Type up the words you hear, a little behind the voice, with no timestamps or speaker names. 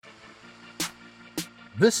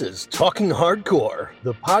This is Talking Hardcore,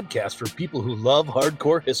 the podcast for people who love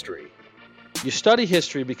hardcore history. You study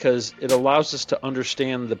history because it allows us to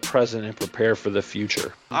understand the present and prepare for the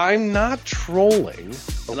future. I'm not trolling.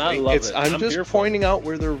 And I love it. I'm just pointing out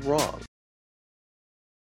where they're wrong.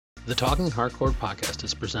 The Talking Hardcore podcast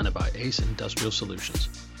is presented by Ace Industrial Solutions.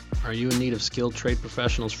 Are you in need of skilled trade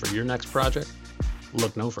professionals for your next project?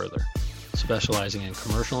 Look no further. Specializing in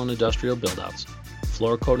commercial and industrial build-outs,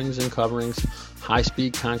 floor coatings and coverings,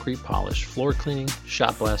 high-speed concrete polish, floor cleaning,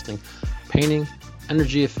 shot blasting, painting,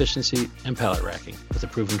 energy efficiency, and pallet racking. With a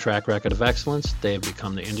proven track record of excellence, they have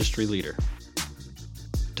become the industry leader.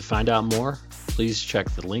 To find out more, please check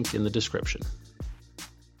the link in the description.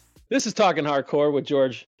 This is Talking Hardcore with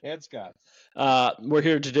George And Scott. We're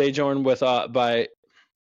here today joined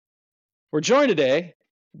today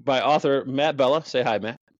by author Matt Bella. Say hi,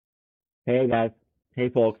 Matt. Hey guys. Hey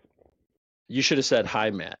folks. You should have said hi,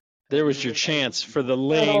 Matt. There was your chance for the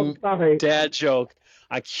lame sorry. dad joke.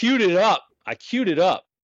 I queued it up.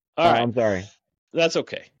 All right. I'm sorry. That's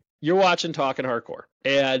okay. You're watching Talking Hardcore.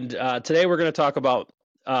 And today we're going to talk about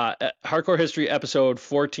Hardcore History episode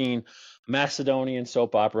 14, Macedonian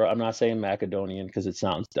soap opera. I'm not saying Macedonian because it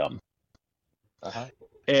sounds dumb. Uh-huh.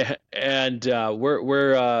 And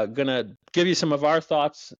we're going to give you some of our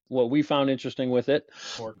thoughts, what we found interesting with it.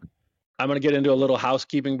 I'm going to get into a little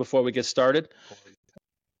housekeeping before we get started.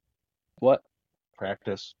 What?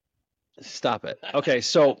 Practice. Stop it. Okay,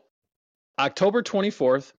 so October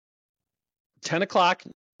 24th, 10 o'clock.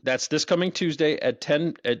 That's this coming Tuesday at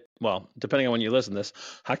 10, depending on when you listen to this,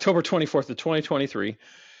 October 24th of 2023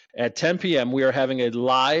 at 10 p.m. We are having a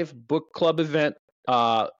live book club event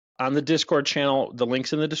on the Discord channel. The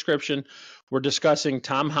link's in the description. We're discussing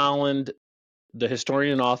Tom Holland, the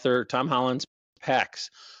historian and author, Tom Holland's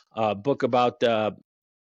Pax, book about, Matt,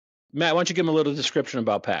 why don't you give him a little description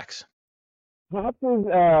about Pax? This is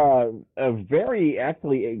a very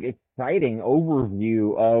actually exciting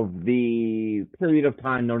overview of the period of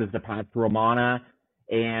time known as the Pax Romana,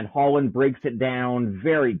 and Holland breaks it down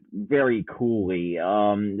very, very coolly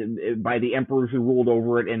by the emperors who ruled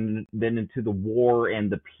over it, and then into the war and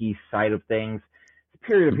the peace side of things. The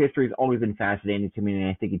period of history has always been fascinating to me, and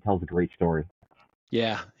I think he tells a great story.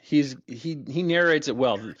 Yeah, he narrates it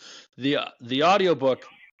well. The audiobook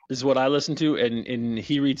is what I listen to, and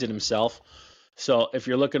he reads it himself. So if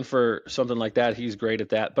you're looking for something like that, he's great at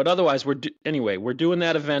that. But otherwise, we're doing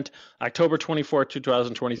that event October 24th,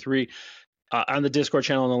 2023 on the Discord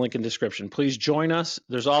channel and the link in the description. Please join us.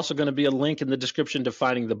 There's also going to be a link in the description to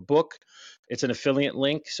finding the book. It's an affiliate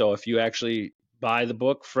link. So if you actually buy the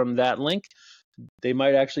book from that link, they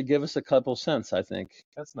might actually give us a couple cents, I think.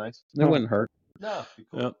 That's nice. It wouldn't hurt. No, be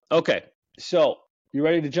cool. Okay. So you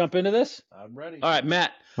ready to jump into this? I'm ready. All right,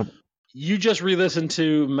 Matt. You just re-listened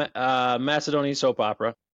to Macedonian soap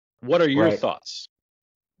opera. What are your thoughts?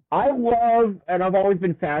 I love, and I've always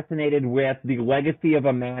been fascinated with, the legacy of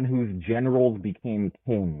a man whose generals became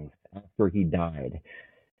kings after he died.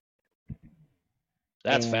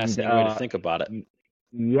 That's a fascinating way to think about it.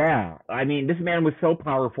 Yeah. I mean, this man was so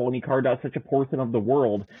powerful, and he carved out such a portion of the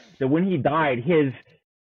world that when he died,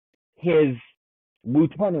 his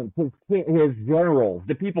lieutenants, his generals,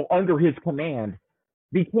 the people under his command,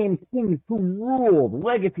 became kings who ruled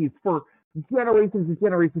legacies for generations and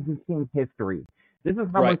generations in king's history. This is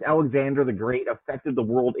how much Alexander the Great affected the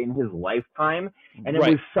world in his lifetime, and it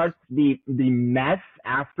was such the mess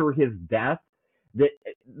after his death that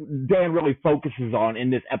Dan really focuses on in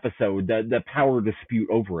this episode, the power dispute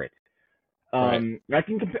over it. I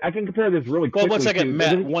can compare this really quickly. Well, one second,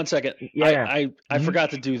 Matt. 1 second. Yeah, I forgot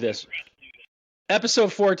to do this.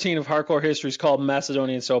 Episode 14 of Hardcore History is called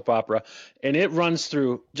Macedonian Soap Opera, and it runs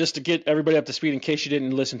through, just to get everybody up to speed in case you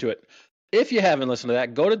didn't listen to it. If you haven't listened to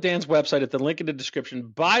that, go to Dan's website at the link in the description,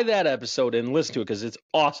 buy that episode, and listen to it because it's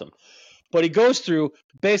awesome. But he goes through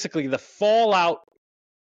basically the fallout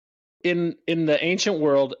in the ancient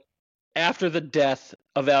world after the death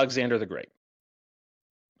of Alexander the Great.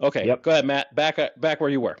 Okay, Go ahead, Matt. Back where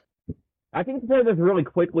you were. I can compare this really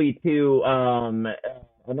quickly to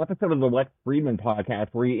an episode of the Lex Friedman podcast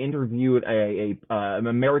where he interviewed an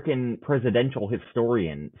American presidential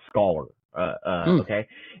historian scholar. Okay,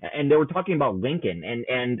 and they were talking about Lincoln,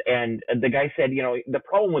 and the guy said, the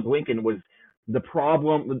problem with Lincoln was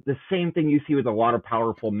the same thing you see with a lot of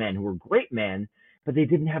powerful men who were great men, but they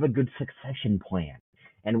didn't have a good succession plan.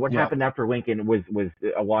 And what happened after Lincoln was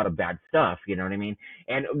a lot of bad stuff, you know what I mean?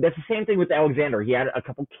 And that's the same thing with Alexander. He had a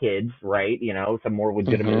couple kids, right? Some more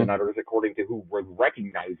legitimate than others according to who would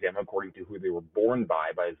recognize him, according to who they were born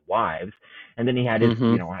by his wives. And then he had his,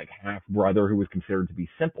 half brother who was considered to be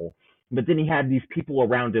simple. But then he had these people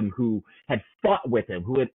around him who had fought with him,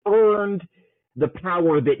 who had earned the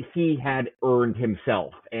power that he had earned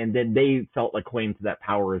himself, and then they felt a claim to that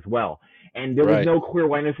power as well. And there was no clear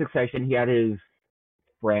line of succession. He had his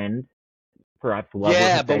friend, perhaps lover.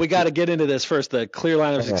 Yeah, but we got to get into this first. The clear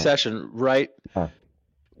line of succession, right?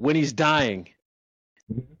 When he's dying,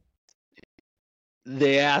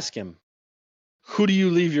 they ask him, "Who do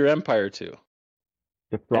you leave your empire to?"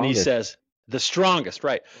 And he says, "The strongest."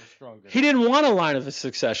 Right? He didn't want a line of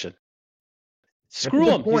succession. Screw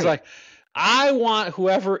him. He's like, I want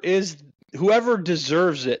whoever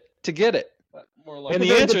deserves it to get it. And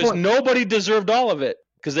the answer is nobody deserved all of it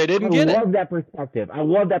because they didn't get it. I love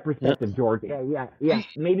that perspective, George. Yeah.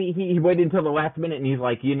 Maybe he waited until the last minute and he's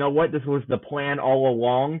like, you know what? This was the plan all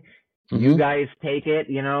along. Mm-hmm. You guys take it.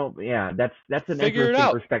 That's an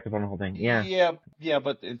interesting perspective on the whole thing. Yeah.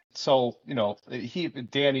 But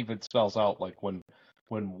Dan even spells out like when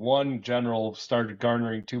one general started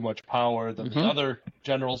garnering too much power, then the other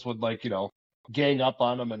generals would gang up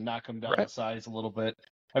on him and knock him down to size a little bit.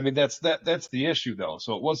 I mean, that's the issue though.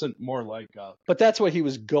 So it wasn't more like. But that's what he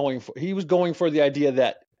was going for. He was going for the idea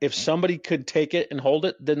that if somebody could take it and hold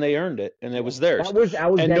it, then they earned it, and it was theirs.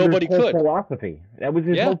 That was and nobody could. Philosophy. That was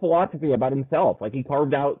his whole philosophy about himself. Like he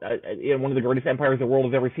carved out one of the greatest empires the world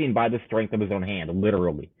has ever seen by the strength of his own hand,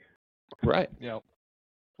 literally. Right. Yeah.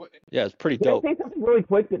 Yeah, it's pretty dope. Can I say something really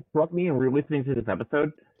quick that struck me in re-listening to this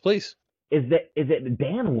episode? Please. Is that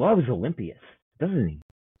Dan loves Olympius, doesn't he?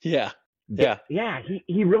 Yeah. Yeah,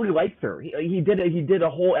 he really likes her. He did a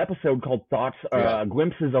whole episode called Thoughts,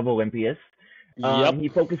 Glimpses of Olympius. He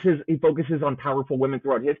focuses on powerful women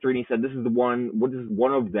throughout history, and he said this is one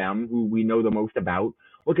of them who we know the most about.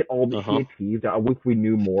 Look at all that she achieved. I wish we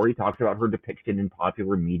knew more. He talks about her depiction in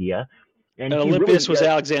popular media. And Olympius was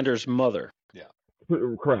Alexander's mother.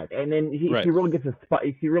 Correct, and then she really gets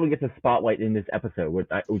a spotlight in this episode,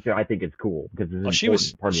 which I think is cool because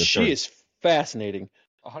it's part of the story. She is fascinating.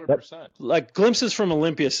 100%. Like Glimpses from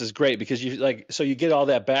Olympius is great because you get all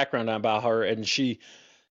that background about her, and she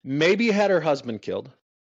maybe had her husband killed,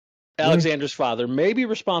 Alexander's father, maybe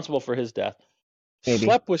responsible for his death,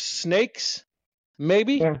 slept with snakes,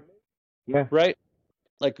 maybe, right.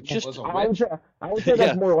 Like I would say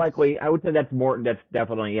that's more likely. I would say that's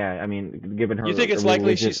definitely, I mean, given her. You think it's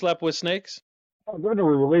likely she slept with snakes? Given her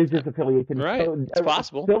religious affiliation, right? So, it's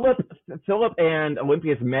possible. Philip and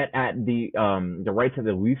Olympius met at the rites of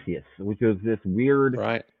Eleusis, which was this weird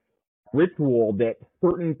ritual that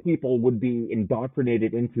certain people would be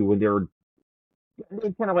indoctrinated into when they're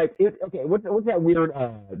kind of like what's that weird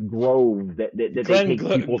grove that they take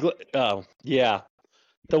people? Oh yeah.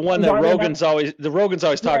 The one that Rogan's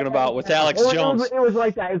always talking about with Alex Jones. It was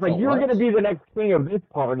like that. It's like, you're going to be the next king of this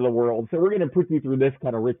part of the world, so we're going to put you through this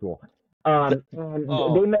kind of ritual.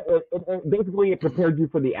 Basically, it prepared you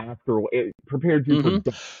for the astral. It prepared you for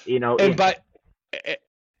death,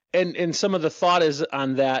 And some of the thought is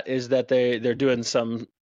that they're doing some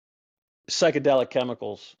psychedelic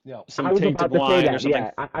chemicals. Yeah, I was about to say that.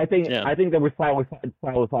 Yeah, I think there was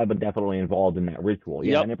psilocybin definitely involved in that ritual.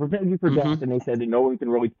 Yeah, and it prepared you for death. And they said that no one can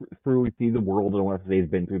really truly see the world unless they've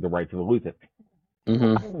been through the rites of Eleusis.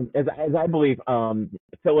 As I believe,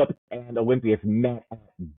 Philip and Olympius met at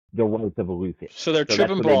the rites of Eleusis. So they're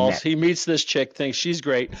tripping balls. He meets this chick, thinks she's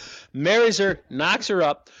great, marries her, knocks her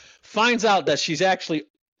up, finds out that she's actually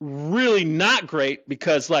really not great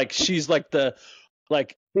because she's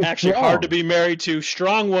actually hard to be married to,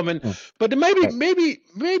 strong woman, but maybe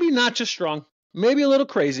not just strong, maybe a little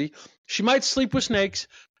crazy. She might sleep with snakes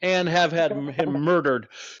and have had him murdered.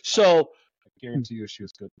 So I guarantee you she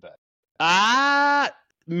was good at that.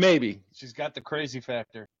 Maybe she's got the crazy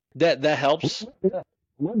factor. That helps.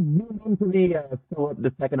 Let's zoom into the Philip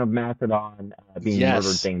II of Macedon being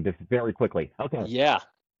murdered thing just very quickly. Okay. Yeah.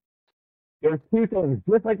 There's two things,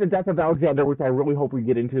 just like the death of Alexander, which I really hope we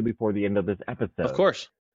get into before the end of this episode. Of course.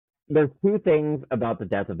 There's two things about the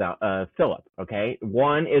death of Philip, okay?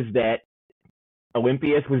 One is that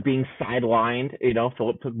Olympius was being sidelined.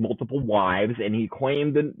 Philip took multiple wives, and he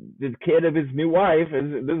claimed the kid of his new wife, this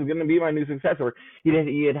is going to be my new successor.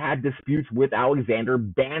 He had disputes with Alexander,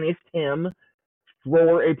 banished him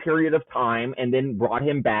for a period of time, and then brought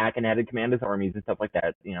him back and had to command his armies and stuff like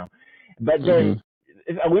that, But then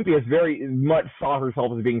Olympias very much saw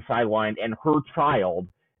herself as being sidelined, and her child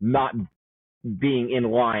not being in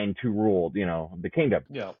line to rule, the kingdom.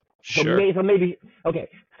 Yeah, sure. So maybe okay.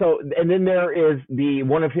 So and then there is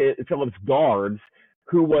one of Philip's guards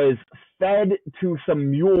who was fed to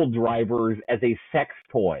some mule drivers as a sex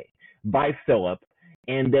toy by Philip,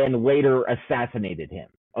 and then later assassinated him.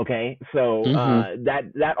 Okay, so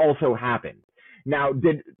that also happened. Now,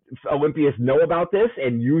 did Olympius know about this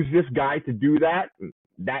and use this guy to do that?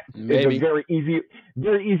 That is a very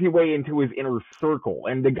easy way into his inner circle.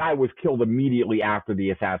 And the guy was killed immediately after the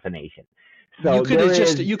assassination. So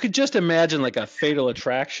you could just imagine like a Fatal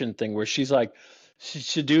Attraction thing where she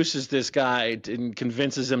seduces this guy and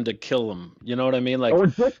convinces him to kill him. You know what I mean? Like, or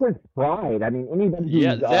just his pride. I mean, anybody.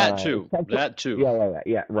 That too.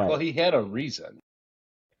 Yeah. Right. Well, he had a reason.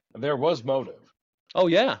 There was motive. Oh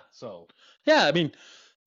yeah. So. Yeah, I mean,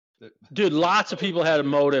 dude, lots of people had a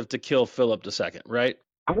motive to kill Philip II, right?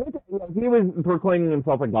 I think he was proclaiming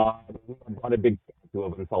himself a god. He had a big statue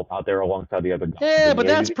of himself out there alongside the other gods. Yeah, but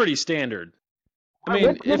that's pretty standard. I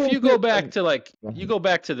mean, if you go back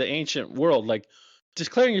to the ancient world, like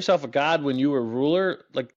declaring yourself a god when you were ruler,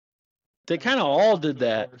 like they kind of all did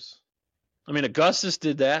that. I mean, Augustus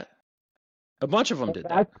did that. A bunch of them did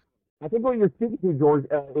that. I think what you're speaking to, George,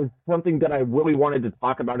 is something that I really wanted to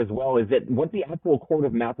talk about as well, is that what the actual court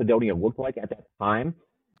of Macedonia looked like at that time.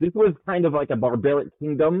 This was kind of like a barbaric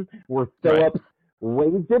kingdom where Philip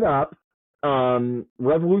raised it up,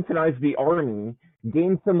 revolutionized the army,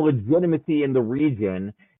 gained some legitimacy in the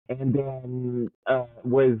region, and then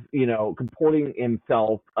was, comporting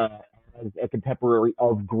himself as a contemporary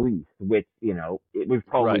of Greece, which, it was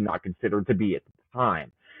probably not considered to be at the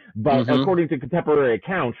time. But according to contemporary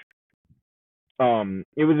accounts,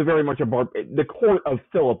 it was very much the court of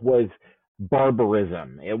Philip was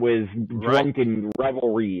barbarism. It was drunken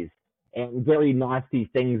revelries and very nasty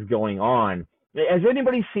things going on. Has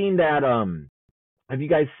anybody seen that? Have you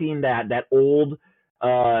guys seen that old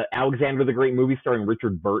Alexander the Great movie starring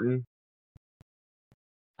Richard Burton?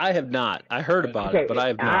 I have not. I heard about it, but I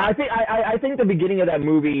have not. I think the beginning of that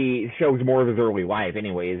movie shows more of his early life,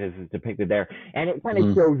 anyways, as is depicted there, and it kind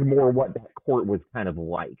of shows more what that court was kind of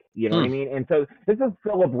like. You know what I mean? And so this is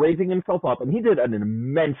Philip raising himself up, and he did an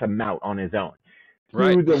immense amount on his own.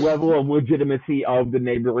 To the level of legitimacy of the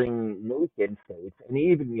neighboring nation states, and he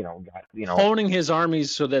even, got, honing his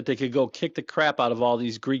armies so that they could go kick the crap out of all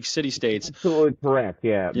these Greek city-states. Absolutely correct.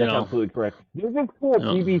 Yeah, that's absolutely correct. There's this cool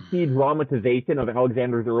BBC dramatization of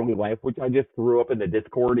Alexander's early life, which I just threw up in the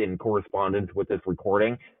Discord in correspondence with this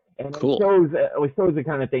recording, and it shows the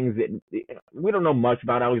kind of things that we don't know much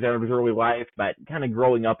about Alexander's early life, but kind of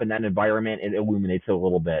growing up in that environment, it illuminates it a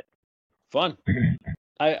little bit. Fun.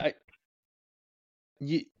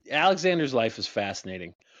 Alexander's life is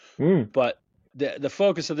fascinating, but the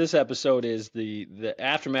focus of this episode is the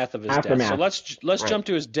aftermath of his death. So let's jump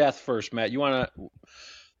to his death first, Matt.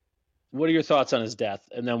 What are your thoughts on his death,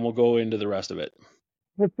 and then we'll go into the rest of it.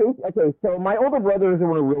 Okay, so my older brother is the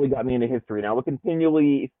one who really got me into history, and I will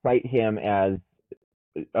continually cite him as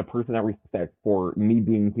a person I respect for me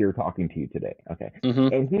being here talking to you today. Okay.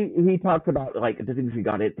 And he talks about like the things he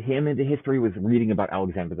got him into history was reading about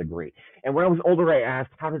Alexander the Great. And when I was older, I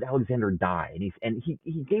asked, how did Alexander die? And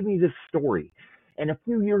he gave me this story. And a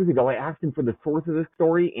few years ago, I asked him for the source of this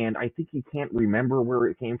story, and I think he can't remember where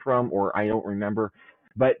it came from, or I don't remember.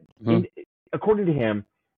 But according to him,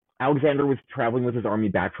 Alexander was traveling with his army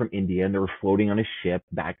back from India, and they were floating on a ship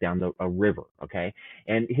back down a river, okay?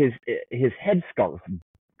 And his headscarf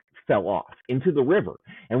fell off into the river,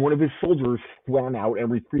 and one of his soldiers swam out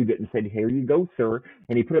and retrieved it and said, "Here you go, sir."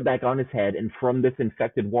 And he put it back on his head, and from this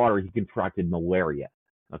infected water, he contracted malaria,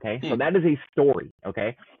 okay? So that is a story,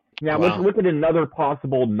 okay? Now, let's look at another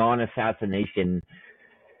possible non-assassination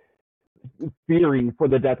theory for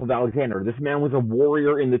the death of Alexander. This man was a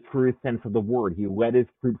warrior in the truest sense of the word. He led his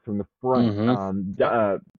troops from the front.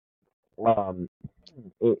 A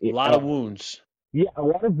lot of wounds. Yeah, a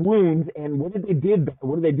lot of wounds. And what did they do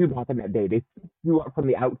back in that day? They threw up from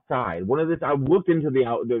the outside. I looked into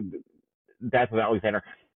the death of Alexander,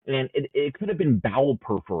 and it could have been bowel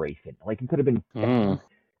perforation. Like it could have been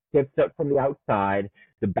tipped up from the outside.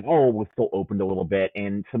 The bowel was still opened a little bit,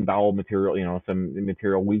 and some bowel material, some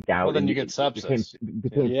material leaked out. Well, then you get sepsis.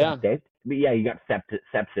 Became septic. But yeah, you got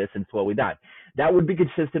sepsis and slowly died. That would be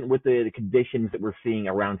consistent with the conditions that we're seeing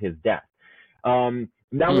around his death.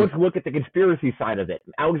 Now let's look at the conspiracy side of it.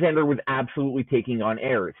 Alexander was absolutely taking on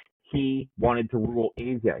heirs. He wanted to rule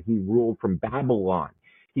Asia. He ruled from Babylon.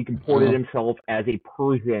 He comported himself as a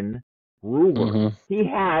Persian ruler. He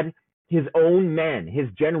had his own men, his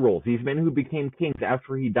generals, these men who became kings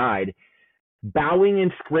after he died, bowing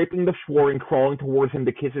and scraping the floor and crawling towards him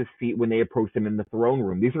to kiss his feet when they approached him in the throne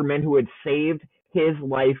room. These are men who had saved his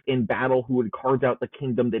life in battle, who had carved out the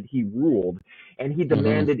kingdom that he ruled, and he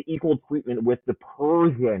demanded equal treatment with the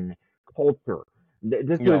Persian culture.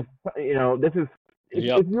 This is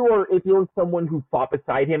if you're someone who fought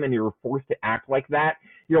beside him and you're forced to act like that,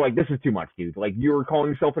 you're like, this is too much, dude. Like, you're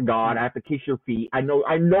calling yourself a god. I have to kiss your feet. I know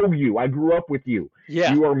you. I grew up with you.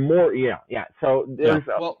 Yeah. You are more. Yeah. So there's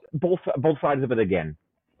both sides of it again.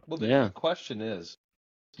 Well, the question is,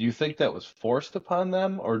 do you think that was forced upon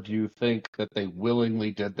them, or do you think that they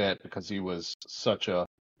willingly did that because he was such a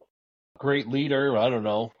great leader? I don't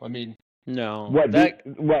know. I mean, no.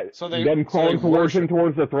 So them calling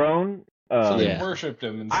towards the throne. So they worshipped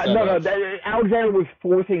him instead. Alexander was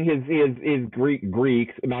forcing his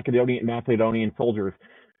Greeks, Macedonian soldiers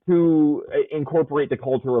to incorporate the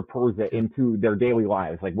culture of Persia into their daily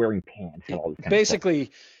lives, like wearing pants and all this kind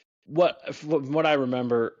Basically, of stuff. what I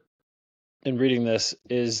remember in reading this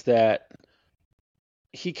is that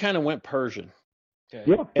he kind of went Persian. Okay.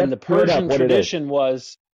 Yeah, and the Persian tradition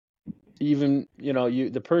was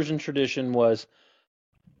the Persian tradition was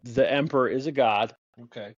the emperor is a god.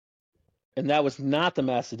 Okay. And that was not the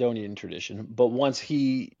Macedonian tradition. But once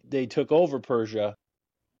they took over Persia,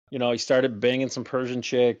 he started banging some Persian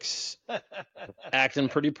chicks, acting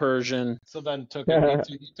pretty Persian. So then he took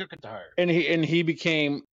it to heart. And he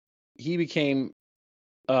became the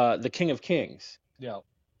King of Kings. Yeah.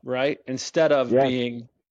 Right? Instead of being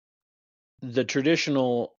the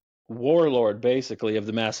traditional warlord, basically, of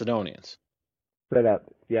the Macedonians. Straight up.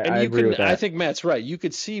 Yeah, I agree with that. I think Matt's right. You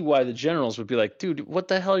could see why the generals would be like, dude, what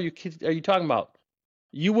the hell are you talking about?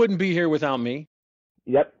 You wouldn't be here without me.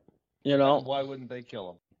 Yep. Why wouldn't they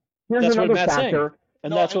kill him? That's what Matt's saying.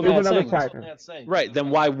 And that's what Matt's saying. Right, then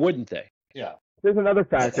why wouldn't they? Yeah. There's another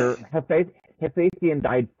factor. Hephaestion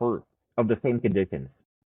died first of the same conditions.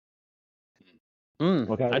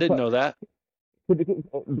 Okay. I didn't know that. Could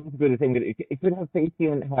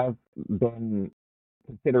Hephaestion have been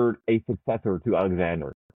considered a successor to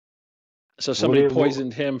Alexander? So somebody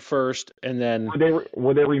poisoned him first, and then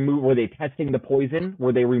were they testing the poison?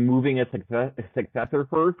 Were they removing a successor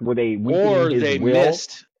first? Were they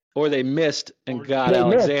missed and got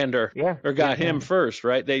Alexander or got him first?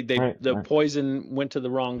 Right? The poison went to the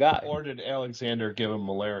wrong guy. Or did Alexander give him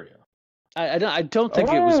malaria? I don't think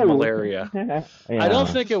it was malaria. I don't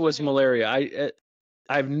think it was malaria.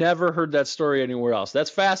 I've never heard that story anywhere else. That's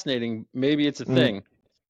fascinating. Maybe it's a thing,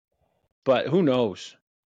 but who knows?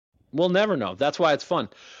 We'll never know. That's why it's fun.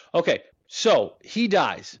 Okay, so he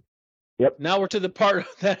dies. Yep. Now we're to the part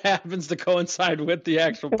that happens to coincide with the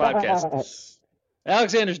actual podcast.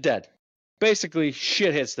 Alexander's dead. Basically,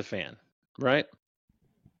 shit hits the fan, right?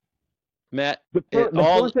 Matt, the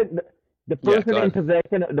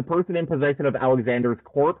person in possession of Alexander's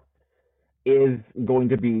corpse is going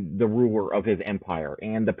to be the ruler of his empire,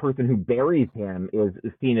 and the person who buries him is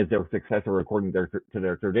seen as their successor according to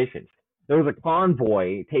their traditions. There was a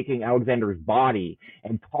convoy taking Alexander's body,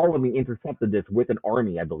 and Ptolemy intercepted this with an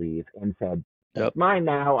army, I believe, and said, "It's mine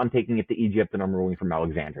now. I'm taking it to Egypt, and I'm ruling from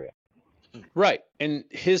Alexandria." Right, and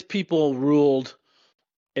his people ruled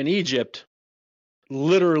in Egypt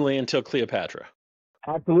literally until Cleopatra.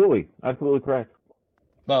 Absolutely correct.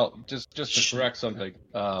 Well, just to correct something,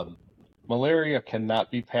 malaria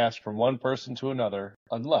cannot be passed from one person to another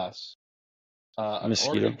unless an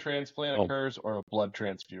organ transplant occurs or a blood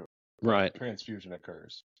transfusion. Right. Transfusion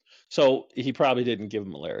occurs. So he probably didn't give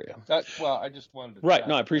him malaria. I just wanted to. Right.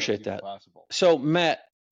 No, I appreciate that. Possible. So Matt,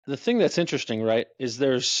 the thing that's interesting, right, is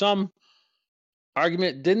there's some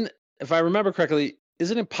argument. If I remember correctly,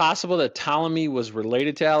 isn't it possible that Ptolemy was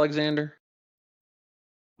related to Alexander?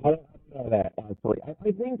 I don't know that actually. I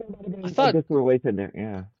think there might have been a disrelation there.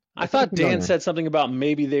 Yeah. I thought Dan said something about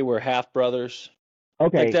maybe they were half brothers.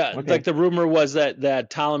 Okay. Like the rumor was that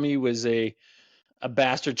Ptolemy was a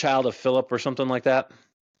bastard child of Philip or something like that.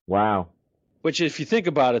 Wow. Which, if you think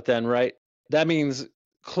about it, then right, that means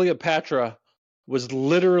Cleopatra was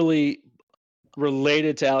literally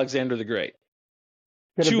related to Alexander the Great.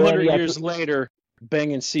 200 years later,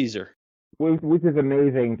 banging Caesar. Which is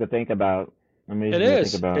amazing to think about. It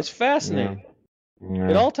is. It's fascinating. Yeah.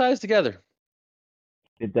 It all ties together.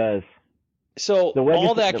 It does. So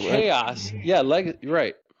all that chaos,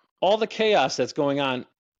 right. All the chaos that's going on,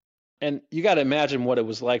 and you got to imagine what it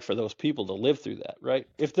was like for those people to live through that, right?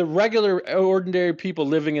 If the regular, ordinary people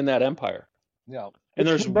living in that empire, and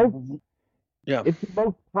it's the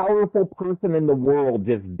most powerful person in the world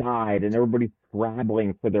just died, and everybody's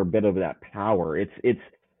scrabbling for their bit of that power. It's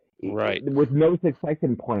right with no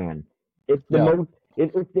succession plan. It's the most.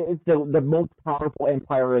 It's the most powerful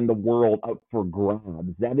empire in the world up for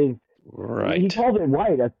grabs. That is right. He called it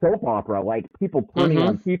right, a soap opera, like people turning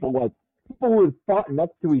on people, like people who have fought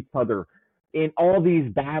next to each other in all these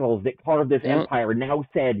battles that carved this empire now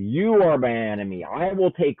said, "You are my enemy. I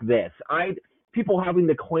will take this." people having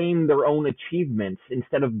to claim their own achievements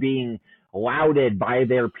instead of being lauded by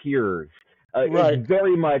their peers. Right. It's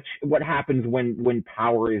very much what happens when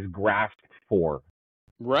power is grasped for.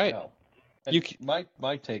 Right.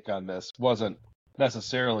 My take on this wasn't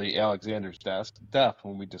necessarily Alexander's death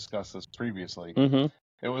when we discussed this previously. Mm-hmm.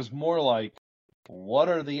 It was more like, what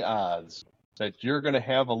are the odds that you're going to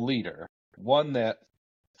have a leader, one that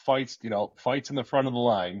fights in the front of the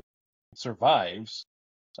line, survives,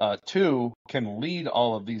 two, can lead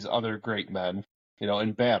all of these other great men,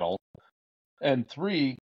 in battle, and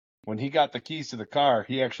three, when he got the keys to the car,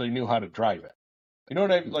 he actually knew how to drive it. You know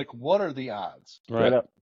what I mean? Like, what are the odds? Right.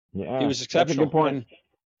 Yeah, he was exceptional. That's a good point. And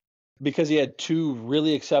because he had two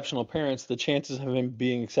really exceptional parents, the chances of him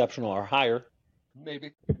being exceptional are higher.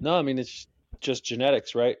 Maybe. No, I mean, it's just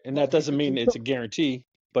genetics, right? And that doesn't mean it's a guarantee,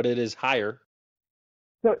 but it is higher.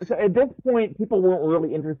 So at this point, people weren't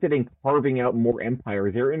really interested in carving out more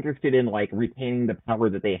empires. They're interested in retaining the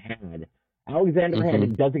power that they had. Alexander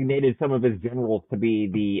had designated some of his generals to be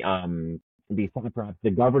the satraps,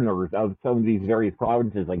 the governors of some of these various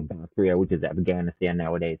provinces, like Bactria, which is Afghanistan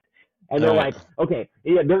nowadays. And they're like, okay,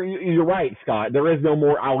 yeah, you're right, Scott. There is no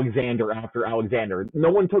more Alexander after Alexander.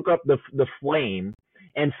 No one took up the flame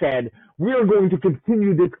and said, we are going to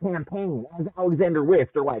continue this campaign as Alexander wished.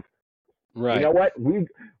 They're like, right. You know what?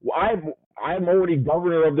 I'm already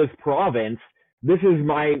governor of this province. This is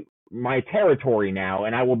my territory now,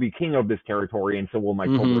 and I will be king of this territory, and so will my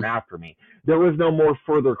children after me. There was no more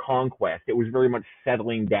further conquest. It was very much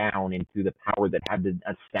settling down into the power that had been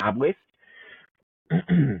established.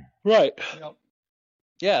 Right. Yep.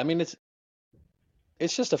 Yeah, I mean,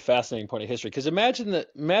 it's just a fascinating point of history, because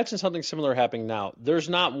imagine something similar happening now. There's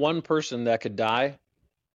not one person that could die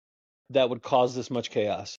that would cause this much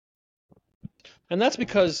chaos. And that's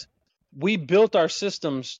because we built our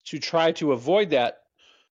systems to try to avoid that,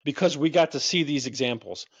 because we got to see these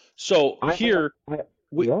examples. So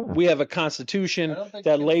we have a constitution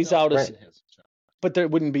that lays out but there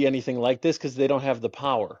wouldn't be anything like this because they don't have the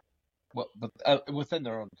power. Well, but within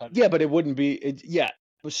their own country. Yeah, but it wouldn't be. It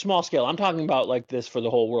was small scale. I'm talking about like this for the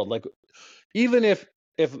whole world. Like, even if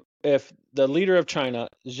the leader of China,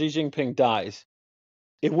 Xi Jinping, dies,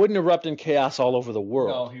 it wouldn't erupt in chaos all over the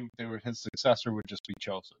world. No, his successor would just be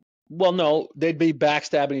chosen. Well, no, they'd be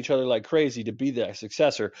backstabbing each other like crazy to be their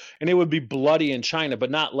successor, and it would be bloody in China,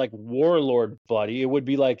 but not like warlord bloody. It would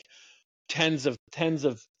be like tens of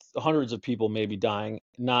hundreds of people maybe dying,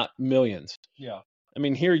 not millions. Yeah. I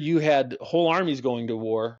mean, here you had whole armies going to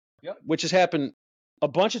war, which has happened a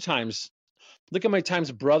bunch of times. Look at how many times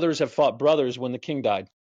brothers have fought brothers when the king died.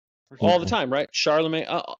 All the time, right? Charlemagne,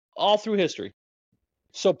 all through history.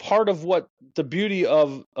 So part of what the beauty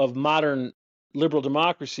of modern liberal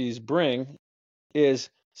democracies bring is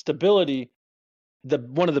stability.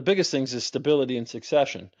 One of the biggest things is stability and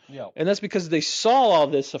succession. Yeah. And that's because they saw all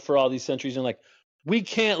this for all these centuries and we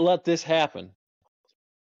can't let this happen.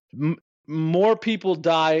 More people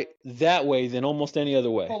die that way than almost any other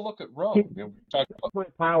way. Well, look at Rome. We're talking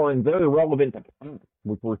about power and very relevant to Pax,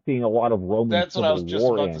 which we're seeing a lot of Roman. That's what I was just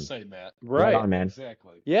about to say, Matt. Right. On, man.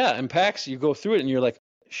 Exactly. Yeah, and Pax, you go through it and you're like,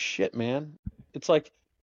 shit, man. It's like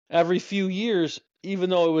every few years, even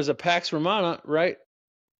though it was a Pax Romana, right?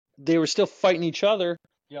 They were still fighting each other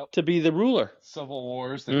to be the ruler. Civil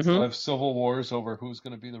wars. They still have civil wars over who's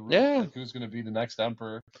going to be the ruler, like who's going to be the next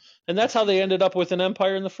emperor. And that's how they ended up with an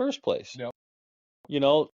empire in the first place. Yep. You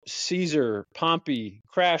know, Caesar, Pompey,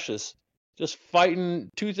 Crassus, just fighting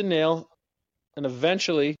tooth and nail, and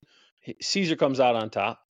eventually Caesar comes out on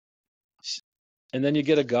top. And then you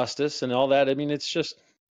get Augustus and all that. I mean, it's just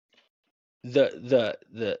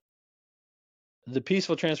the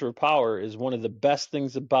peaceful transfer of power is one of the best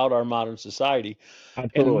things about our modern society.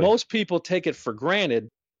 Absolutely. And most people take it for granted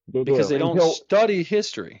because they don't study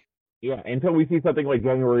history. Yeah, until we see something like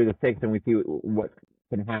January the 6th and we see what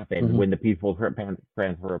can happen when the peaceful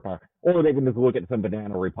transfer of power. Or they can just look at some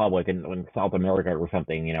banana republic in South America or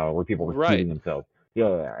something, where people were shooting themselves.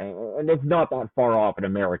 Yeah, and it's not that far off in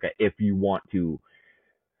America if you want to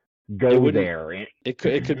go there. It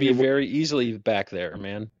could be very easily back there,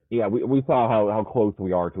 man. Yeah, we saw how close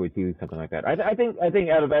we are to achieve something like that. I think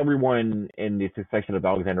out of everyone in the succession of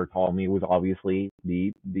Alexander, Ptolemy was obviously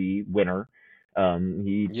the winner.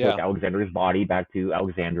 He took Alexander's body back to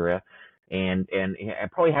Alexandria, and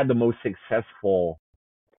probably had the most successful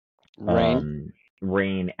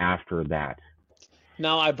reign after that.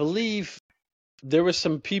 Now, I believe there was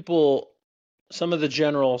some of the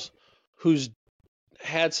generals who's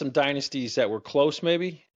had some dynasties that were close,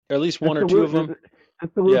 maybe, or at least one or two of them. The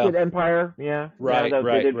Seleucid Empire, right.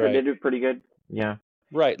 They did pretty good, yeah.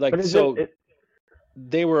 Right, like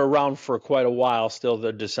they were around for quite a while. Still,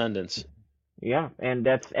 their descendants. Yeah, and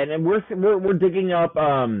we're digging up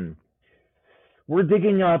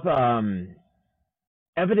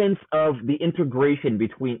evidence of the integration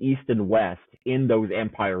between East and West in those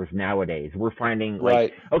empires nowadays. We're finding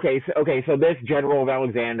like so this general of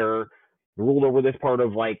Alexander ruled over this part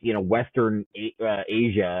of Western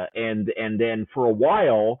Asia, and then for a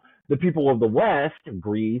while the people of the West,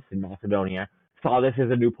 Greece and Macedonia, saw this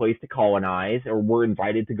as a new place to colonize, or were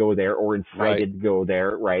invited to go there, or incited to go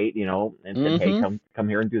there, right? And said, hey, come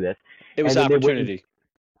here and do this. It was opportunity.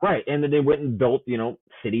 Right, and then they went and built,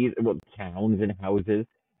 cities, towns and houses,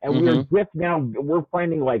 and we're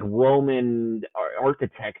finding like Roman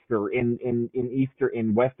architecture in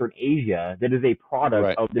Western Asia that is a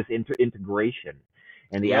product of this integration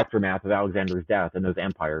and the aftermath of Alexander's death and those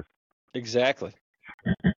empires. Exactly.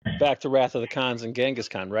 Back to Wrath of the Khans and Genghis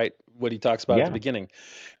Khan, right? What he talks about at the beginning,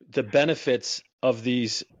 the benefits of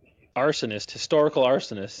these historical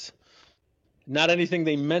arsonists, not anything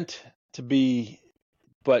they meant to be.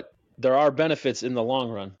 But there are benefits in the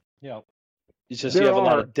long run. Yeah. It's just you have a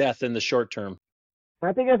lot of death in the short term.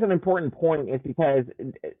 I think that's an important point, is because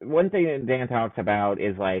one thing that Dan talks about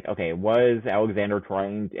is like, okay, was Alexander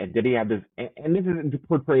did he have this, and this is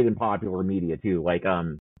portrayed in popular media too, like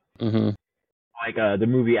the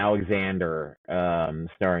movie Alexander,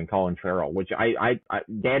 starring Colin Farrell, which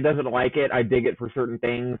Dan doesn't like it. I dig it for certain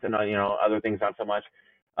things, and other things not so much.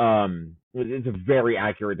 It's a very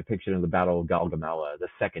accurate depiction of the Battle of Gaugamela,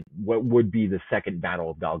 what would be the second Battle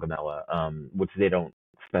of Gaugamela, which they don't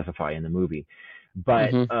specify in the movie.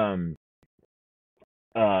 But in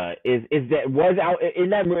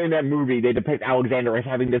that movie they depict Alexander as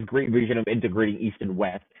having this great vision of integrating East and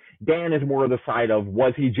West. Dan is more of the side of,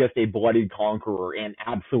 was he just a bloody conqueror? And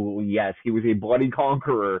absolutely yes, he was a bloody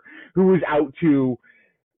conqueror who was out to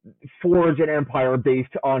forge an empire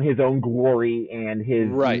based on his own glory and his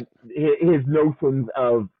notions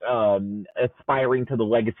of aspiring to the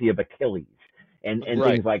legacy of Achilles and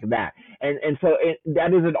things like that. And so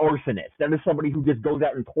that is an arsonist. That is somebody who just goes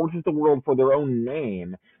out and torches the world for their own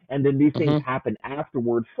name, and then these things happen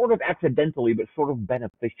afterwards, sort of accidentally, but sort of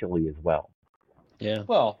beneficially as well. Yeah.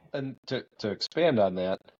 Well, and to expand on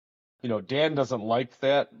that, Dan doesn't like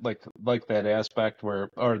that, like that aspect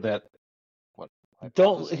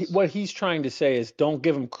what he's trying to say is don't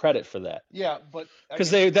give him credit for that. Yeah, but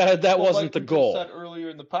because that wasn't the goal. Said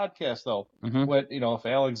earlier in the podcast, though, when if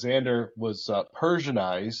Alexander was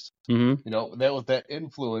Persianized, that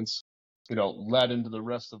influence, led into the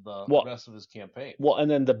rest of his campaign. Well,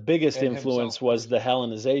 and then the biggest influence was the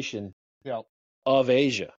Hellenization of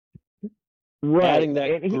Asia, adding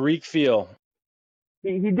that Greek feel.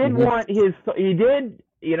 He did want his. He did.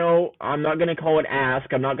 I'm not going to call it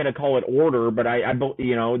ask. I'm not going to call it order, but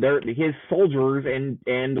they're his soldiers and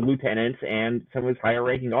lieutenants and some of his higher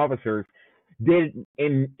ranking officers did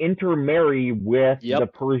intermarry with the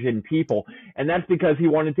Persian people. And that's because he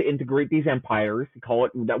wanted to integrate these empires, call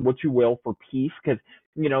it what you will, for peace. Cause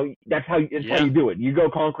that's how you do it. You go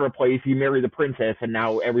conquer a place, you marry the princess, and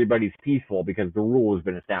now everybody's peaceful because the rule has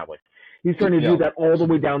been established. He's trying to do that all the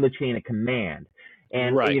way down the chain of command.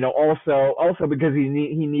 And also because he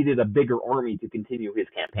needed a bigger army to continue his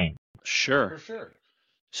campaign. Sure. For sure.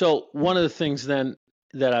 So one of the things then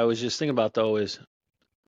that I was just thinking about, though, is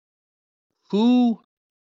who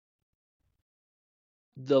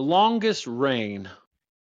the longest reign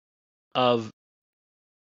of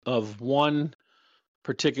one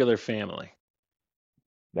particular family.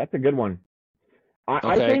 That's a good one.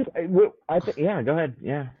 I think yeah, go ahead.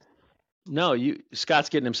 Yeah. No, Scott's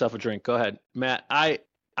getting himself a drink. Go ahead, Matt. I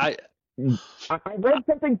read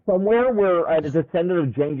something somewhere where a descendant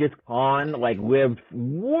of Genghis Khan lived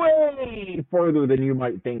way further than you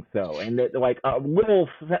might think so, and that a little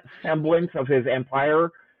semblance of his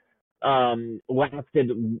empire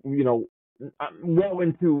lasted, well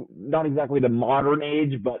into not exactly the modern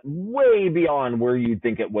age, but way beyond where you'd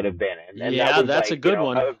think it would have been. And that's a good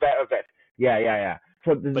one. Yeah.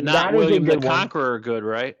 So, but not William the Conqueror, good,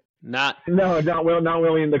 right? Not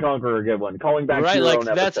William the Conqueror, good one. Calling back to your own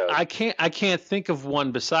episode. I can't think of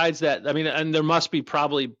one besides that. I mean, and there must be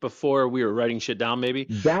probably before we were writing shit down, maybe.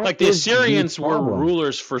 The Assyrians were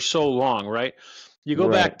rulers for so long, right? You go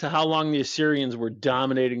back to how long the Assyrians were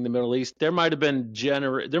dominating the Middle East. There might have been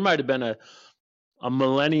a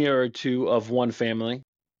millennia or two of one family,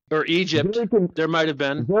 or Egypt. There might have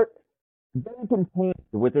been. Very contained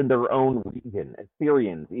within their own region.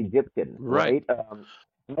 Assyrians, Egyptians, right?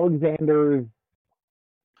 Alexander's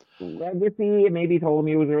legacy, maybe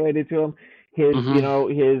Ptolemy was related to him. His,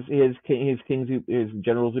 his kings, his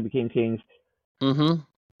generals who became kings.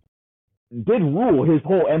 did rule his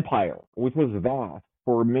whole empire, which was vast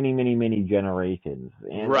for many, many, many generations.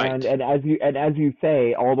 And as you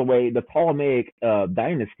say, all the way, the Ptolemaic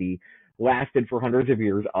dynasty lasted for hundreds of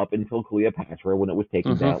years up until Cleopatra, when it was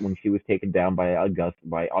taken down, when she was taken down by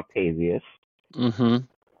Octavius. Mm-hmm.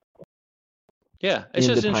 Yeah, it's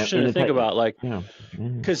just interesting to think about, like,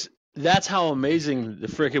 because that's how amazing the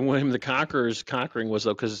freaking William the Conqueror's conquering was,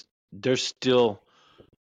 though, because there's still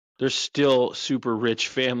super rich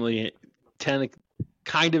family,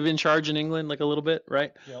 kind of in charge in England, like a little bit,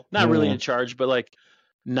 right? Yep. Not really in charge, but like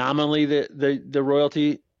nominally the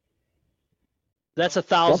royalty. That's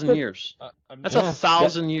 1,000 years. That's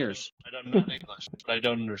 1,000 years. I'm not English, but I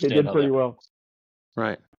don't understand. They did pretty well.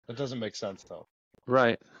 Right. That doesn't make sense, though.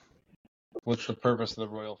 Right. What's the purpose of the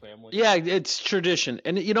royal family? Yeah, it's tradition.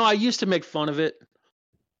 And, I used to make fun of it.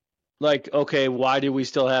 Like, okay, why do we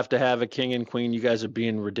still have to have a king and queen? You guys are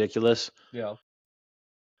being ridiculous. Yeah.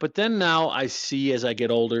 But then now I see, as I get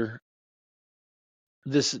older,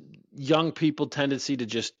 this young people tendency to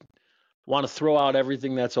just want to throw out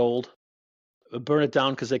everything that's old, burn it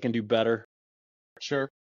down because they can do better. Sure.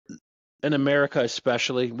 In America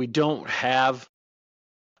especially, we don't have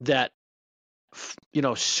that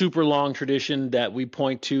super long tradition that we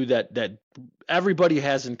point to that everybody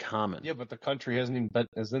has in common. Yeah, but the country isn't that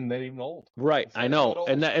even old. Right, I know,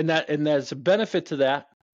 and there's a benefit to that,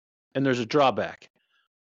 and there's a drawback.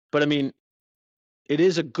 But I mean, it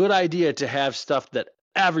is a good idea to have stuff that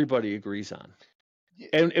everybody agrees on,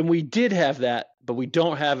 and we did have that, but we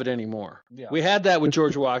don't have it anymore. Yeah. We had that with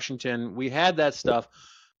George Washington. We had that stuff,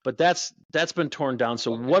 but that's been torn down.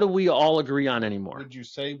 So what do we all agree on anymore? Would you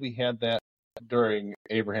say we had that during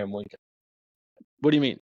Abraham Lincoln? What do you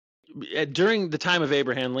mean? During the time of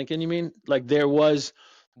Abraham Lincoln, you mean? Like there was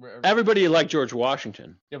everybody liked George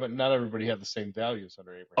Washington. Yeah, but not everybody had the same values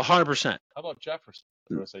under Abraham. 100%. How about Jefferson?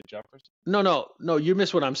 Did I say Jefferson? No, you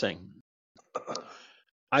missed what I'm saying.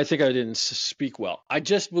 I think I didn't speak well. I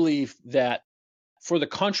just believe that for the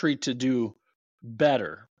country to do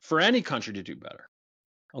better, for any country to do better,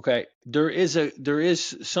 okay, there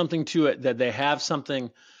is something to it, that they have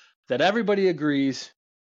something that everybody agrees,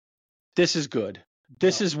 this is good.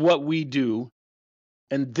 This is what we do,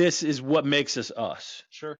 and this is what makes us us.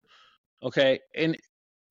 Sure. Okay, and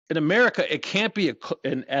in America, it can't be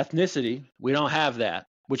an ethnicity. We don't have that,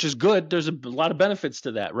 which is good. There's a lot of benefits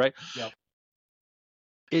to that, right? Yeah.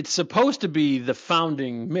 It's supposed to be the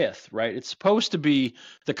founding myth, right? It's supposed to be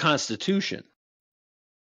the Constitution.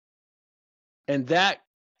 And that,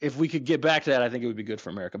 if we could get back to that, I think it would be good for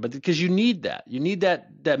America. But because you need that. You need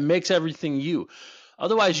that makes everything you.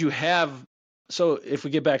 Otherwise, you have. So if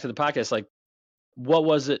we get back to the podcast, like, what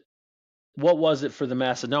was it? What was it for the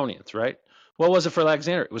Macedonians, right? What was it for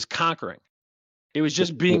Alexander? It was conquering. It was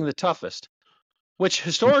just being the toughest. Which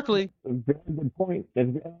historically, very good point.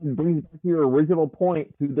 It brings back to your original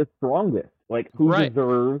point, to the strongest. Like, who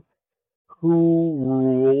deserves, who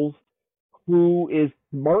rules, who is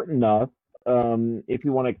smart enough, if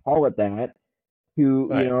you want to call it that,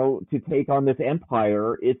 to to take on this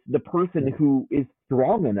empire. It's the person who is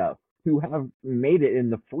strong enough to have made it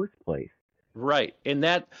in the first place. Right, and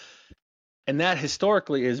that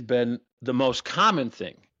historically has been the most common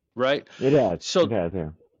thing, right? It has. So it has, yeah.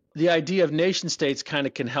 The idea of nation states kind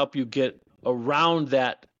of can help you get around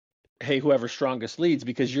that. Hey, whoever strongest leads,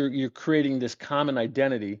 because you're creating this common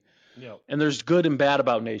identity. Yeah. And there's good and bad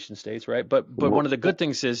about nation states, right? But one of the good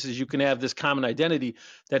things is you can have this common identity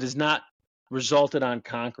that is not resulted on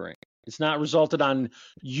conquering. It's not resulted on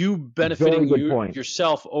you benefiting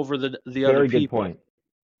yourself over the other people.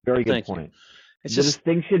 Very good point. It's the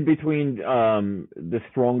distinction between the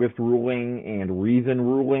strongest ruling and reason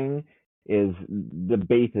ruling is the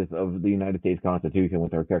basis of the United States Constitution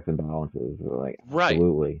with our checks and balances. Like, right.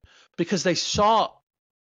 Absolutely. Because they saw,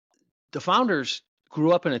 the founders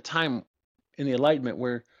grew up in a time in the Enlightenment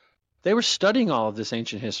where they were studying all of this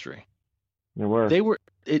ancient history. They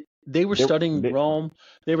were studying Rome.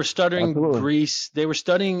 They were studying Greece. They were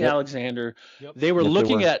studying Alexander. Yep. They were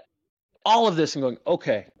looking at all of this and going,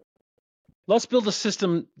 okay, let's build a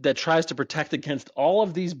system that tries to protect against all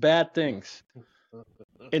of these bad things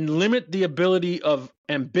and limit the ability of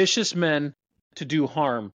ambitious men to do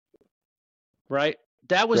harm. Right?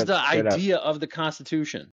 That was the idea of the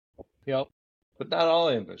Constitution. Yep. But not all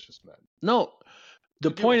ambitious men. No.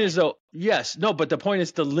 The point is, though, but the point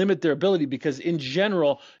is to limit their ability, because in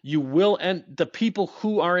general, the people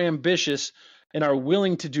who are ambitious and are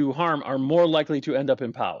willing to do harm are more likely to end up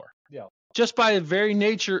in power. Yeah. Just by the very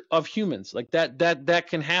nature of humans. Like that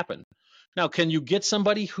can happen. Now, can you get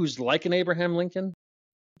somebody who's like an Abraham Lincoln?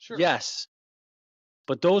 Sure. Yes.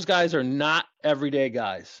 But those guys are not everyday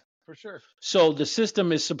guys. For sure. So the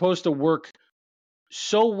system is supposed to work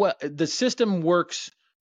so well. The system works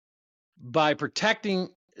by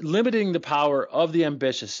limiting the power of the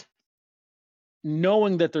ambitious,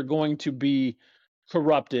 knowing that they're going to be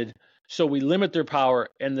corrupted. So we limit their power,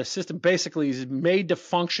 and the system basically is made to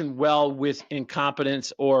function well with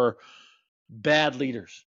incompetence or bad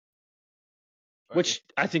leaders, which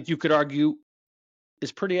I think you could argue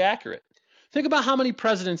is pretty accurate. Think about how many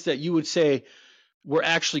presidents that you would say were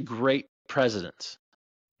actually great presidents.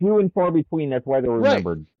 Few and far between. That's why they're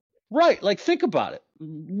remembered. Right. Like, think about it.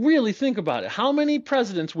 Really think about it. How many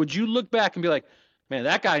presidents would you look back and be like, man,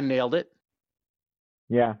 that guy nailed it?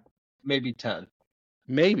 Yeah. Maybe 10.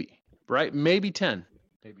 Maybe. Right? Maybe 10.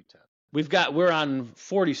 Maybe 10. We're on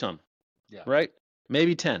 40 some. Yeah. Right?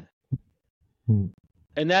 Maybe 10.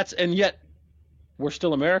 And yet we're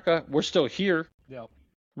still America. We're still here. Yeah.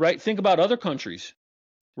 Right? Think about other countries.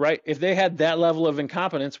 Right? If they had that level of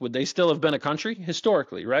incompetence, would they still have been a country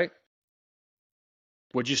historically, right?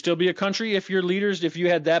 Would you still be a country if you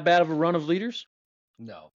had that bad of a run of leaders?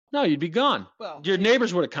 No. No, you'd be gone. Well, your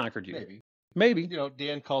neighbors would have conquered you. Maybe.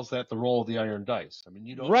 Dan calls that the roll of the iron dice. I mean,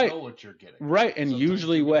 you don't know what you're getting. Right, and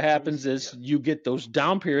usually what happens is you get those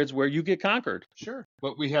down periods where you get conquered. Sure,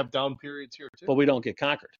 but we have down periods here too. But we don't get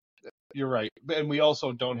conquered. You're right, and we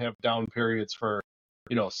also don't have down periods for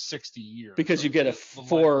 60 years. Because you get a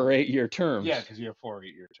 4 or 8 year terms. Yeah, because you have 4 or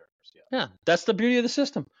 8 year terms. Yeah, that's the beauty of the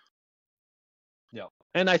system. Yeah.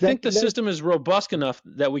 And I think the system is robust enough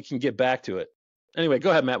that we can get back to it. Anyway, go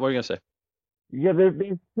ahead, Matt. What are you going to say? Yeah,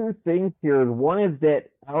 there's two things here. One is that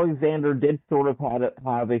Alexander did sort of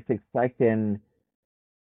have a succession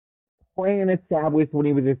plan established when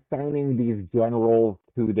he was assigning these generals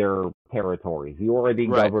to their territories. You are the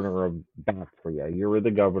governor of Bactria. You're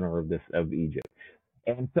the governor of Egypt.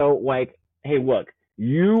 And so, like, hey, look,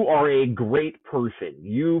 you are a great person.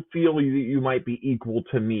 You feel you might be equal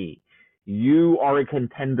to me. You are a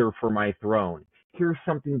contender for my throne. Here's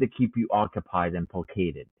something to keep you occupied and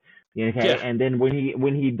placated. Okay, yeah. And then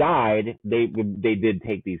when he died, they did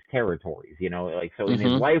take these territories. So in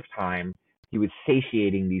his lifetime, he was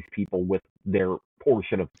satiating these people with their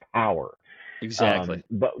portion of power. Exactly.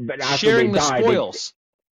 But after sharing they the died, spoils.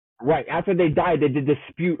 After they died, they did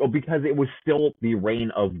dispute because it was still the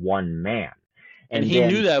reign of one man. And he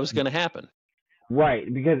knew that was going to happen.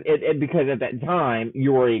 Right, because at that time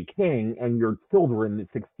you were a king and your children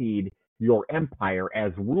succeed your empire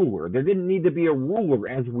as ruler. There didn't need to be a ruler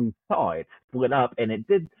as we saw it split up, and it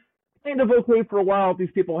did kind of okay for a while.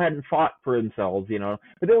 These people hadn't fought for themselves,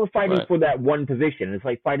 but they were fighting for that one position. It's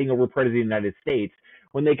like fighting over President of the United States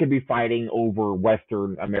when they could be fighting over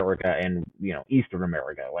Western America and Eastern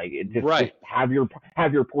America. Like just have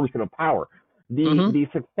your portion of power. The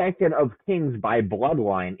succession of kings by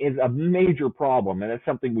bloodline is a major problem, and it's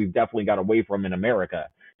something we've definitely got away from in America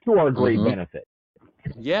to our great benefit.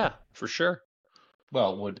 Yeah, for sure.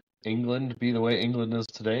 Well, would England be the way England is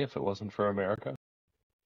today if it wasn't for America?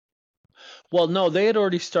 Well, no, they had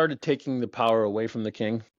already started taking the power away from the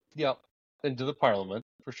king. Yep, into the parliament,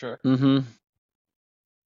 for sure. Mm-hmm.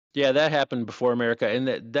 Yeah, that happened before America,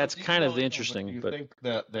 and that's kind of interesting. Do you think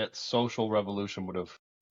that social revolution would have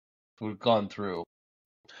gone through?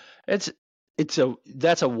 That's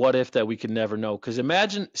a what if that we could never know. Because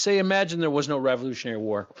imagine there was no Revolutionary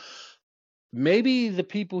War. Maybe the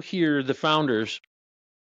people here, the founders,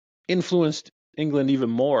 influenced England even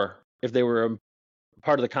more if they were a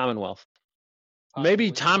part of the Commonwealth.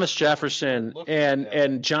 Maybe Thomas Jefferson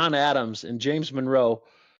and John Adams and James Monroe,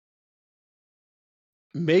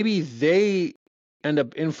 maybe they end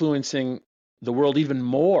up influencing the world even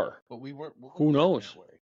more. But we weren't. Who knows?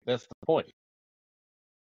 That's the point.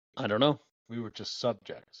 I don't know. We were just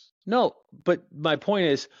subjects. No, but my point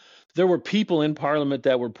is there were people in Parliament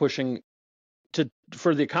that were pushing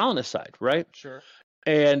for the colonist side, right? Sure.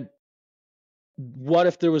 And what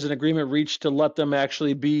if there was an agreement reached to let them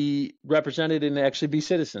actually be represented and actually be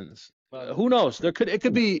citizens? Who knows? It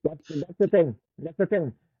could be. That's the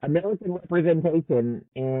thing. American representation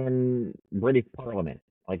in British Parliament.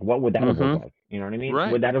 Like, what would that have looked like? You know what I mean?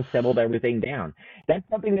 Right. Would that have settled everything down? That's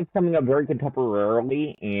something that's coming up very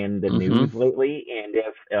contemporarily in the news lately. And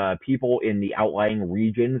if people in the outlying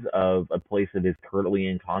regions of a place that is currently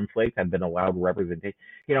in conflict have been allowed representation,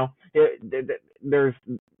 that's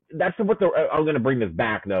what I'm going to bring this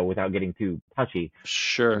back, though, without getting too touchy.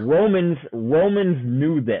 Sure. Romans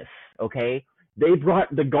knew this, okay? They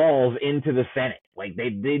brought the Gauls into the Senate. Like, they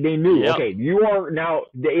knew, okay, you are now,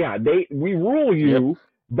 we rule you,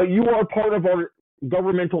 but you are part of our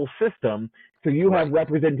governmental system, so you have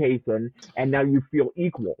representation, and now you feel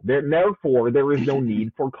equal. Therefore, there is no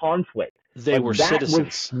need for conflict. They were citizens.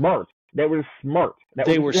 Was smart. They were smart.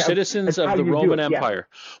 They were citizens of the Roman Empire.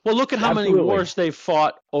 Yeah. Well, look at how many wars they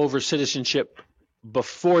fought over citizenship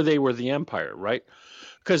before they were the empire, right?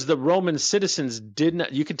 Because the Roman citizens did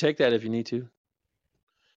not. You can take that if you need to.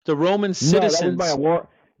 The Roman citizens. No, that was my war.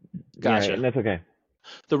 Gotcha. Yeah, that's okay.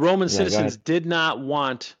 The Roman citizens did not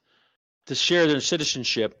want to share their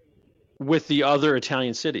citizenship with the other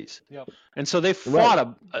Italian cities. Yep. And so they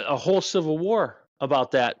fought a whole civil war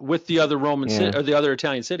about that with the other Roman or the other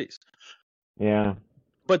Italian cities. Yeah.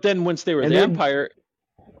 But then once they were the empire,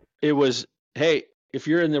 it was, hey, if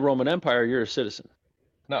you're in the Roman Empire, you're a citizen.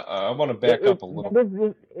 No, I want to back up a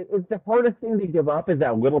little. It's the hardest thing to give up is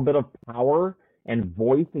that little bit of power and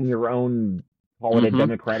voice in your own, call it a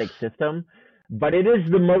democratic system. But it is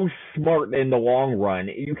the most smart in the long run.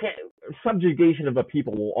 You can't. Subjugation of a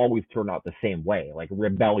people will always turn out the same way, like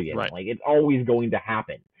rebellion. Right. Like it's always going to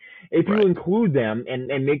happen. If you include them and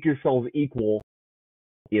make yourselves equal,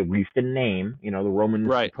 at least in name, the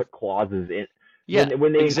Romans put clauses in. Yeah,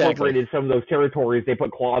 when they incorporated some of those territories, they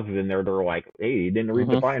put clauses in there. They're like, hey, you didn't read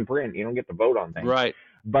the fine print. You don't get to vote on things. Right.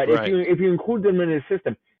 But if you include them in the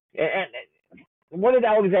system, and what did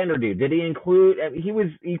Alexander do? Did he include? He was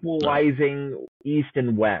equalizing East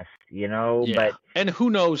and West, Yeah. But and who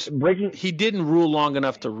knows? He didn't rule long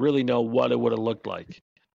enough to really know what it would have looked like.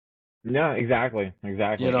 No, exactly.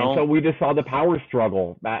 And so we just saw the power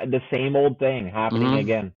struggle, the same old thing happening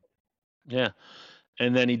again. Yeah,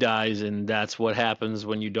 and then he dies, and that's what happens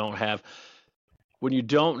when you don't have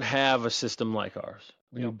a system like ours.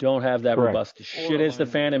 When you don't have that robust shit hits the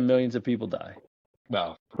fan, and millions of people die.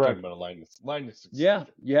 Well, correct. About a line yeah,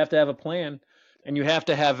 you have to have a plan, and you have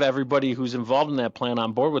to have everybody who's involved in that plan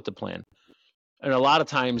on board with the plan. And a lot of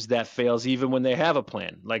times that fails even when they have a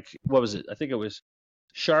plan. Like, what was it? I think it was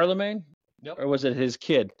Charlemagne, or was it his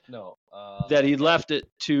kid? No, that he left it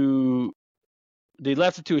to. They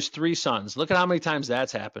left it to his three sons. Look at how many times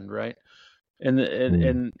that's happened, right?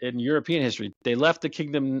 In European history, they left the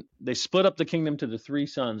kingdom. They split up the kingdom to the three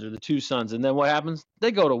sons or the two sons, and then what happens?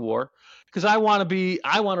 They go to war because I want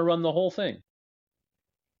to run the whole thing.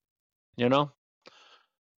 Yeah,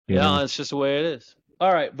 it's just the way it is.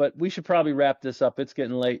 All right, but we should probably wrap this up. It's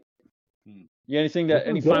getting late.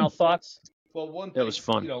 Any final thoughts? Well, one thing, it was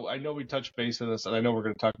fun. I know we touched base on this, and I know we're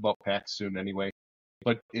going to talk about PAX soon anyway.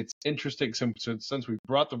 But it's interesting since we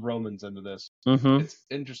brought the Romans into this. It's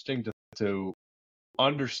interesting to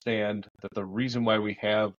understand that the reason why we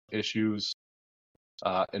have issues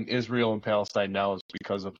in Israel and Palestine now is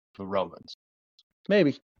because of the Romans.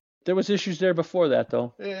 Maybe there was issues there before that,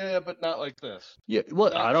 though. Yeah, but not like this. Yeah,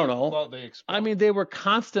 well, I don't know. Well, they were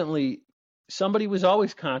constantly. Somebody was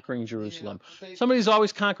always conquering Jerusalem. Somebody's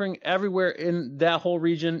always conquering everywhere in that whole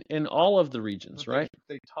region, in all of the regions, right?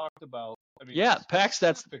 They talked about. PAX.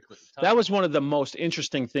 That was one of the most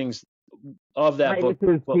interesting things of that book.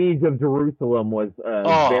 The siege of Jerusalem was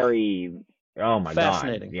very. Oh my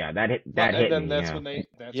fascinating. God! Yeah, that hit. And then that's when they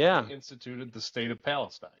instituted the state of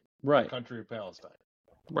Palestine, right? The country of Palestine,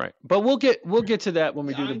 right. But we'll get to that when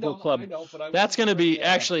we do the book club. That's going to be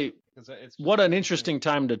actually. What an interesting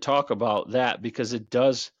time to talk about that, because it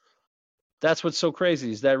does. That's what's so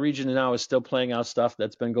crazy is that region now is still playing out stuff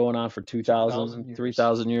that's been going on for 2,000,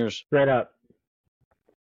 3,000 years. Straight up.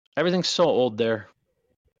 Everything's so old there.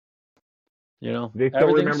 They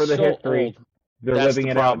still remember the history. Old. They're living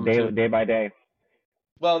it out day by day.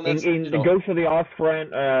 Well, in the Ghost of the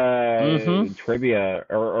Ostfront trivia,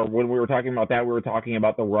 or when we were talking about that, we were talking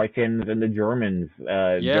about the Russians and the Germans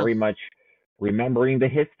very much remembering the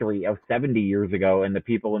history of 70 years ago, and the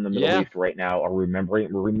people in the Middle East right now are remembering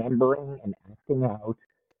and acting out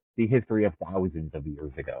the history of thousands of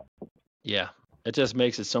years ago. Yeah, it just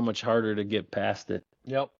makes it so much harder to get past it.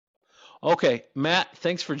 Yep. Okay, Matt,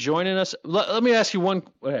 thanks for joining us. Let me ask you one.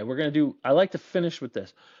 Okay, I like to finish with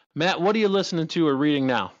this. Matt, what are you listening to or reading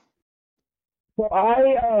now? So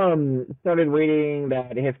I started reading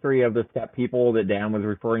that history of the steppe people that Dan was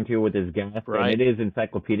referring to with his guest, and it is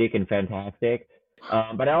encyclopedic and fantastic.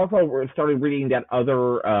 But I also started reading that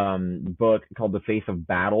other book called The Face of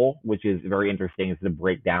Battle, which is very interesting. It's the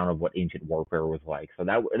breakdown of what ancient warfare was like. So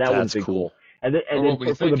that one's cool. And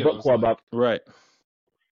then for the book club up, right.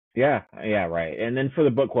 Yeah, right. And then for the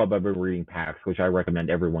book club, I've been reading PAX, which I recommend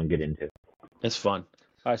everyone get into. It's fun.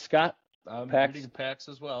 All right, Scott. I'm PAX? reading PAX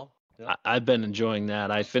as well. Yep. I've been enjoying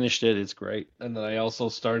that. I finished it. It's great. And then I also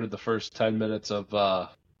started the first 10 minutes of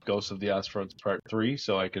Ghost of the Ostfront Part 3,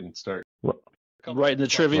 so I can start writing the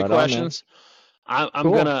trivia questions. I'm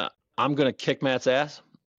cool. I'm gonna kick Matt's ass.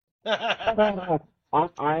 I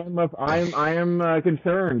am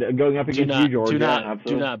concerned going up against you, George.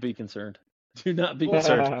 Do not be concerned. Do not be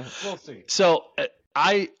concerned. We'll see. So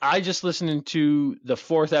I just listened to the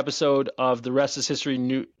 4th episode of the Rest is History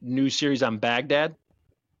new series on Baghdad.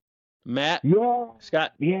 Matt,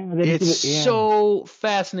 Scott, it's so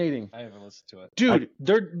fascinating. I haven't listened to it, dude.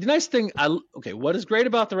 The nice thing, what is great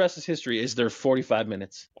about the Rest is History is they're 45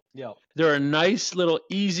 minutes. Yeah, they're a nice little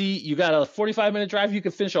easy. You got a 45-minute drive, you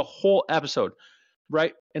can finish a whole episode,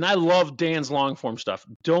 right? And I love Dan's long form stuff.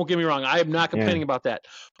 Don't get me wrong, I am not complaining about that.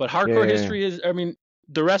 But Hardcore History is, I mean,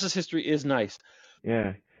 the Rest is History is nice.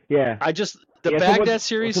 Yeah. The Baghdad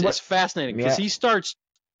series is fascinating because he starts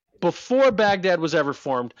before Baghdad was ever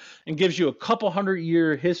formed and gives you a couple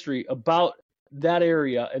 100-year history about that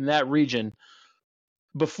area and that region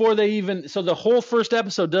before they even, so the whole first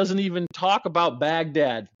episode doesn't even talk about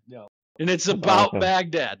Baghdad. No. And it's about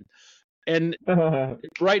Baghdad. And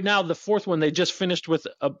right now, the 4th one, they just finished with,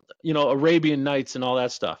 Arabian Nights and all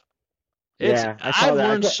that stuff. I've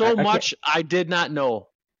learned so much I did not know.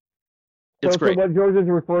 It's great. So what George is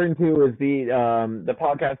referring to is the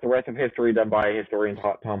podcast, The Rest of History, done by historian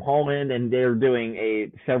Tom Holland, and they're doing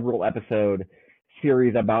a several episode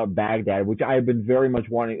series about Baghdad, which I've been very much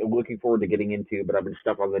looking forward to getting into, but I've been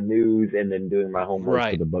stuck on the news and then doing my homework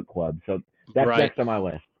for the book club. So that's next on my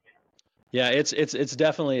list. Yeah, it's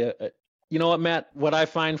definitely you know what, Matt? What I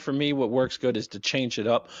find for me, what works good is to change it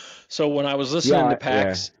up. So when I was listening to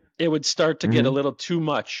PAX, it would start to get a little too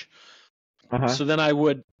much. So then I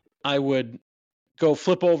would go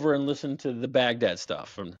flip over and listen to the Baghdad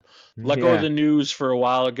stuff and let go of the news for a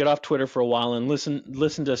while, or get off Twitter for a while and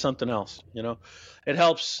listen to something else. It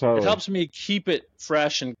helps. It helps me keep it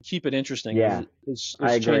fresh and keep it interesting. Yeah, it's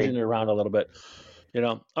changing it around a little bit.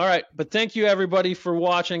 All right, but thank you everybody for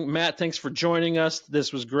watching. Matt, thanks for joining us.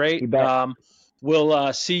 This was great.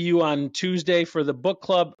 We'll see you on Tuesday for the book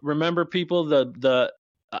club. Remember, people, the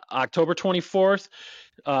October 24th.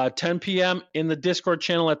 10 p.m. in the Discord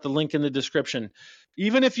channel at the link in the description.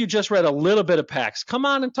 Even if you just read a little bit of PAX, come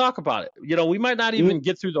on and talk about it. We might not even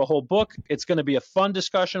get through the whole book. It's going to be a fun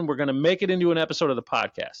discussion. We're going to make it into an episode of the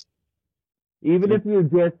podcast. Even if you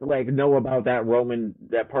just know about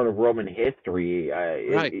that part of Roman history,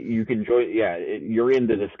 you can join. Yeah, you're in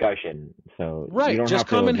the discussion, so you don't just have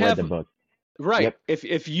come to and read have the book. Right. Yep.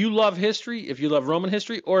 If you love history, if you love Roman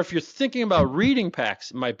history, or if you're thinking about reading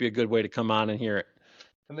PAX, it might be a good way to come on and hear it.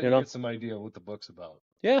 And then you get some idea what the book's about.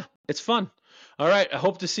 Yeah, it's fun. All right. I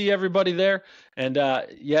hope to see everybody there. And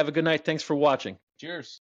you have a good night. Thanks for watching.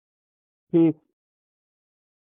 Cheers. Peace.